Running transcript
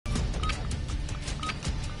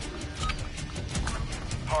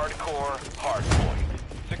Hardcore hardpoint.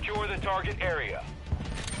 Secure the target area.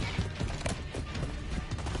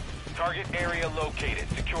 Target area located.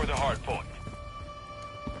 Secure the hardpoint.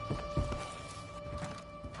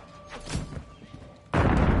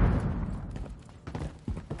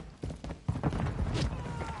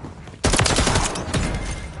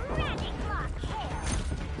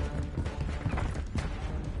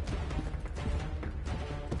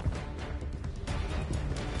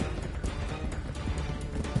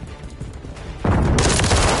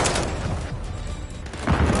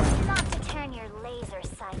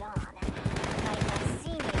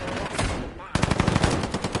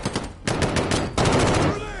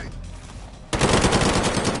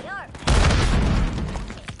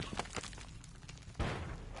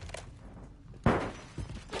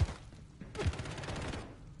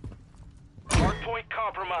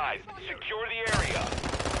 Compromised. Secure the area.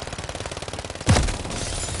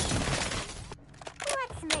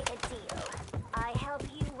 Let's make a deal. I help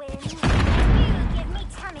you win, and you give me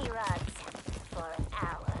tummy rubs for an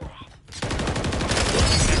hour.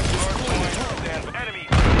 Enemies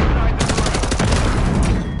inside the perimeter.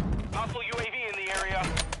 Hostile UAV in the area.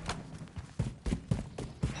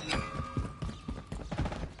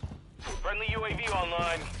 Friendly UAV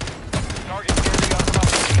online. Target area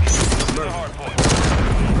updated. To the hardpoint.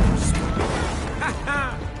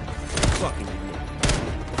 Fucking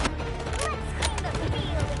Let's clean the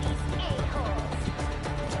field of these a-holes.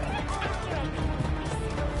 After I clean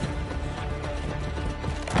myself.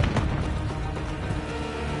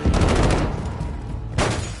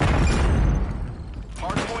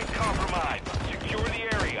 Hardpoint compromised. Secure the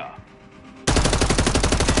area.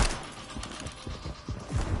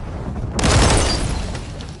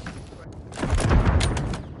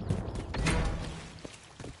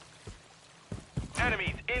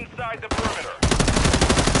 Enemies inside the perimeter.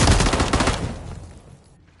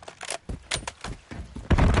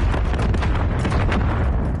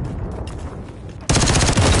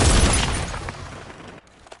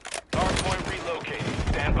 Hardpoint relocated.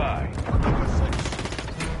 Stand by.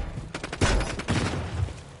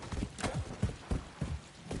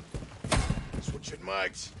 Switching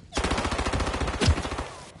mics.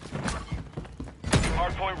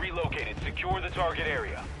 Hardpoint relocated. Secure the target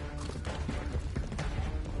area.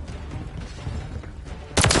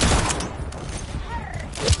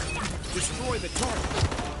 destroy the target.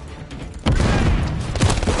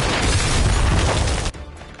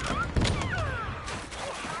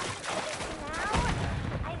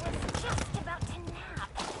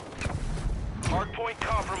 Hardpoint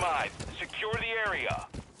compromised. Secure the area.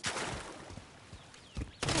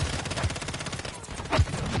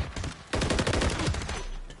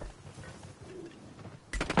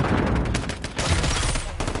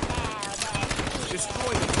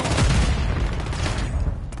 Destroy the target.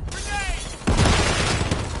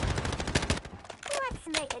 Let's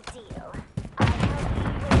make a deal. I help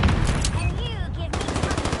you win, and you give me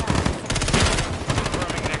tummy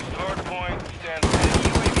Confirming next hardpoint. Stand by.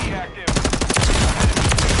 UAV active.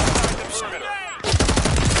 Inside the perimeter.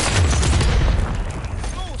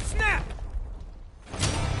 Oh, snap!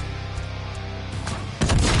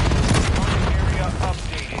 Target area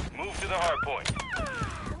updated. Move to the hardpoint.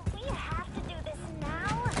 We have to do this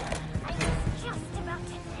now. I was just about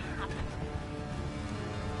to nap.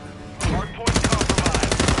 Hardpoint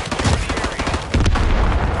compromised. Secure the area.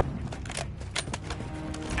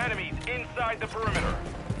 Enemies inside the perimeter.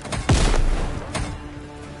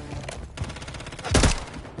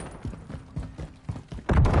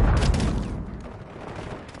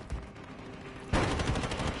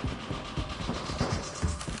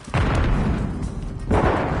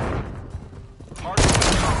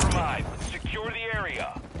 Hardpoint compromised. Secure the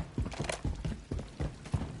area.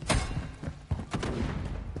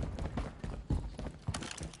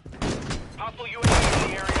 Hostile UAV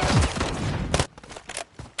in the area.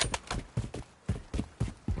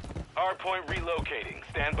 Hardpoint relocating.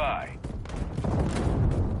 Stand by.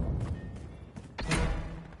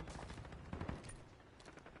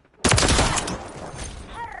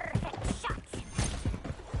 Perfect shot.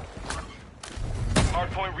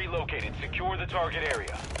 Hardpoint relocated. Secure the target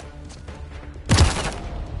area.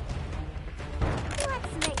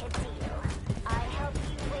 Let's make a deal. I help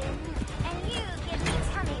you win, and you give me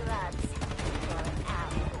tummy rubs for an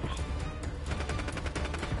hour.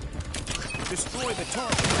 Destroy the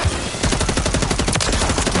target.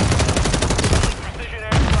 Precision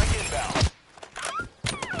airstrike inbound.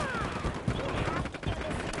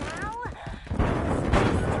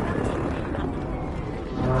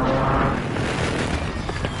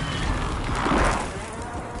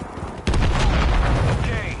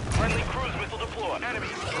 Okay, friendly cruise missile deployed. Enemy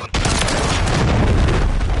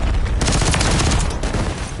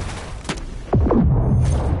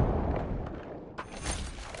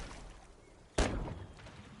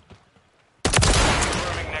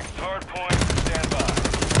hard point. Stand by.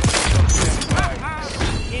 Standing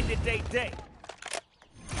by. End of day.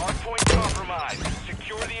 Hard point compromised.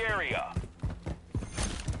 Secure the area. To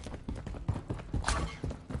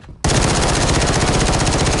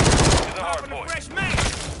the hard Popping a point. fresh man.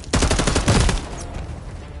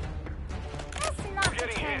 That's not We're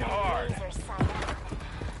getting hit hard. laser sight.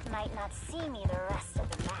 Might not see me the rest of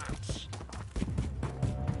the match.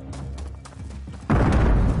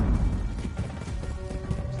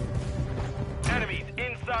 Enemies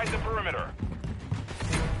inside the perimeter.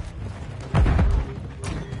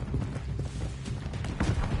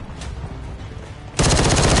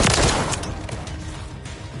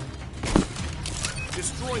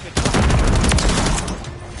 Destroy the target.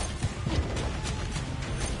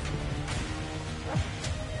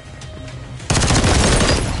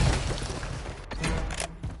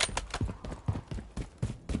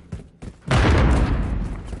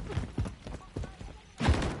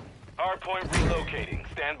 Hardpoint relocating.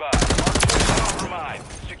 Stand by. Hardpoint compromised.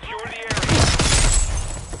 Secure the area.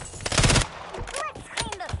 Let's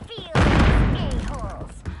clean the field of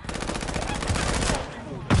a-holes.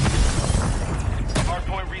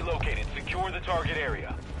 Hardpoint relocated. Secure the target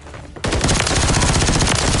area.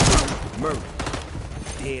 Murder.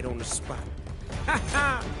 Dead on the spot. Ha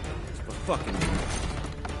ha! It's for fucking me.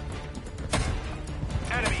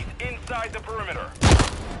 Enemies inside the perimeter.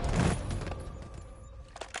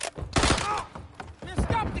 Man,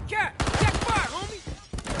 stop the cat! Check fire, homie!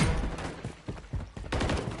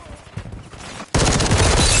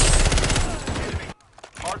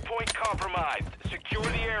 Hardpoint compromised. Secure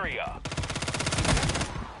the area.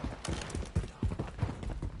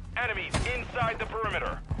 Enemies inside the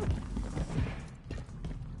perimeter.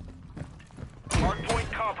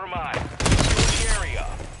 Hardpoint compromised. Secure the area.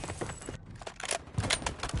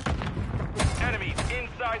 Enemies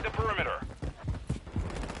inside the perimeter.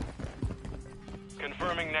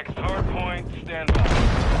 Confirming next hardpoint. Stand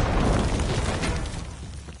by.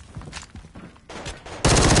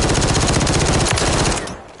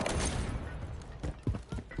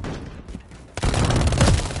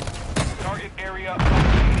 Target area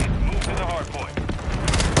located. Move to the hardpoint.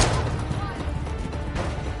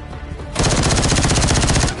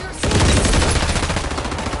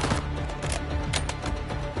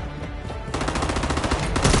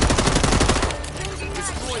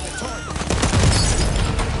 Destroy the target.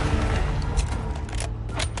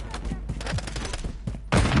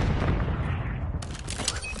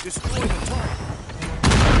 Destroy the target.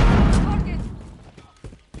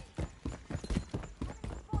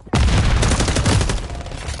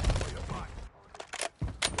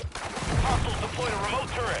 Hostiles deployed a remote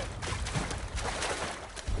turret.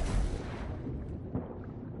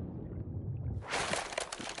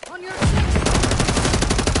 On your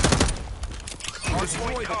Hardpoint Destroy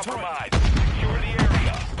the target. compromised. Secure the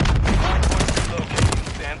area. Hardpoint relocating.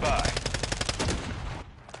 Stand by.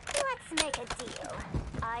 Let's make a deal.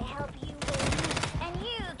 I help you win, and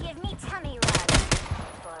you give me tummy rubs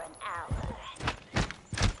for an hour.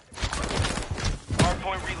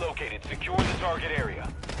 Hardpoint relocated. Secure the target area.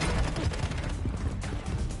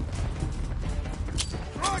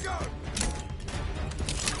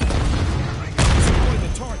 Destroy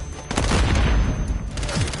the target.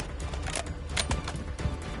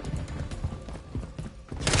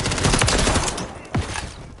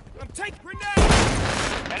 I'm taking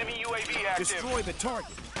grenade. Enemy UAV active. Destroy the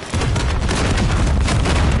target.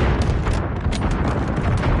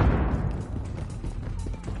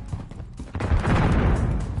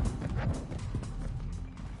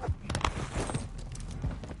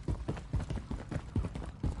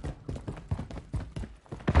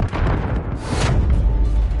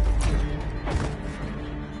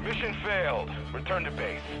 Mission failed. Return to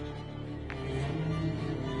base.